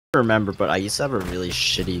remember, but I used to have a really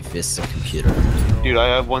shitty Vista computer. Dude, I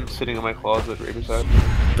have one sitting in my closet right beside.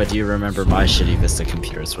 But do you remember my shitty Vista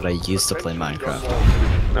computer? It's what I used to play Minecraft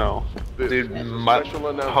on. No. Dude,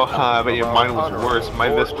 I bet you mine was worse. My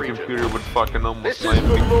Vista computer would fucking almost not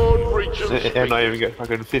even and I even get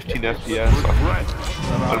fucking 15 FPS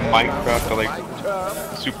on Minecraft at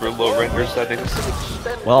like super low render settings.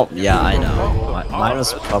 Well, yeah, I know. Mine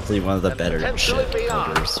was probably one of the better shit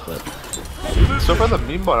computers, but... So far the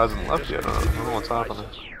meme bot hasn't left yet. I don't know what's happening.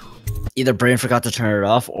 Either Brain forgot to turn it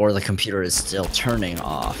off, or the computer is still turning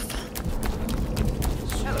off.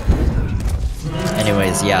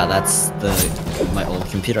 Anyways, yeah, that's my old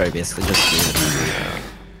computer. I basically just booted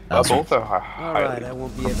it. Both are highly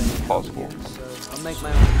possible. So I'll make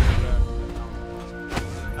my own.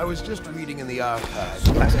 I was just reading in the archives.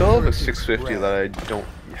 I still have a 650 that I don't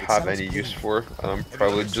have any use for. I'm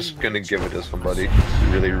probably just gonna give it to somebody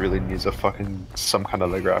who really needs a fucking some kind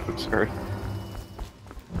of a graphics card.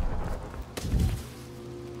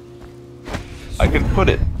 I can put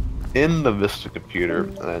it in the Vista computer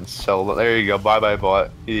and then sell it. There you go, bye bot.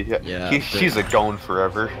 He's a going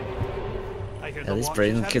forever. At least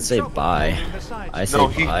Brayden could say bye. I say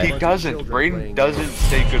bye. He doesn't. Brayden doesn't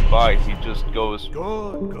say goodbye. He just goes.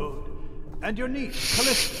 Good. And your niece,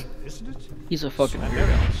 Callista, isn't it? He's a fucking I'm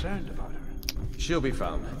very concerned about her. She'll be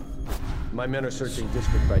found. My men are searching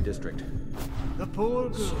district by district. The poor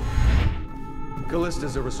girl.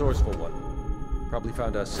 Callista's a resourceful one. Probably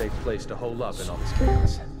found a safe place to hole up in all this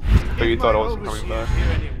chaos. So you thought I wasn't coming back?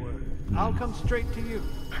 I'll come straight to you.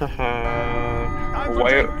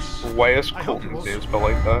 Why is Colton's name spelled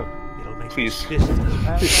like that? Please.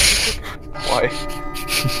 Why?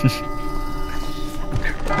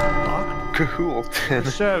 Coolton.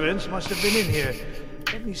 The servants must have been in here.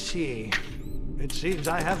 Let me see. It seems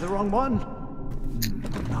I have the wrong one.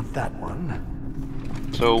 Not that one.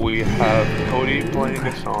 So we have Cody playing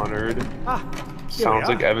Dishonored. Sounds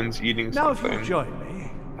like Evan's eating now something. If you join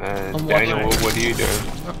me. And Daniel, what are you doing?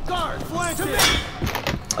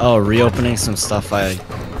 Oh, reopening some stuff I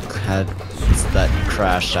had that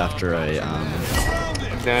crashed after I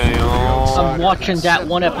Daniel. I'm watching that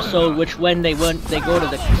one episode when they go to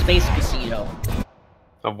the space casino.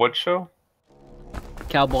 Of what show?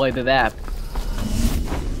 Cowboy Bebop.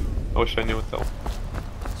 I wish I knew it though.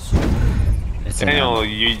 It's Daniel,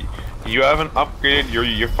 you haven't upgraded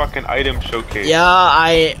your fucking item showcase.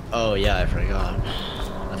 Yeah, oh yeah, I forgot.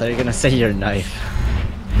 I thought you were gonna say your knife.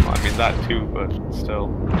 Well, I mean that too, but still.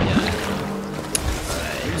 Yeah.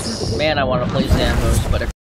 Man, I want to play Zambos, but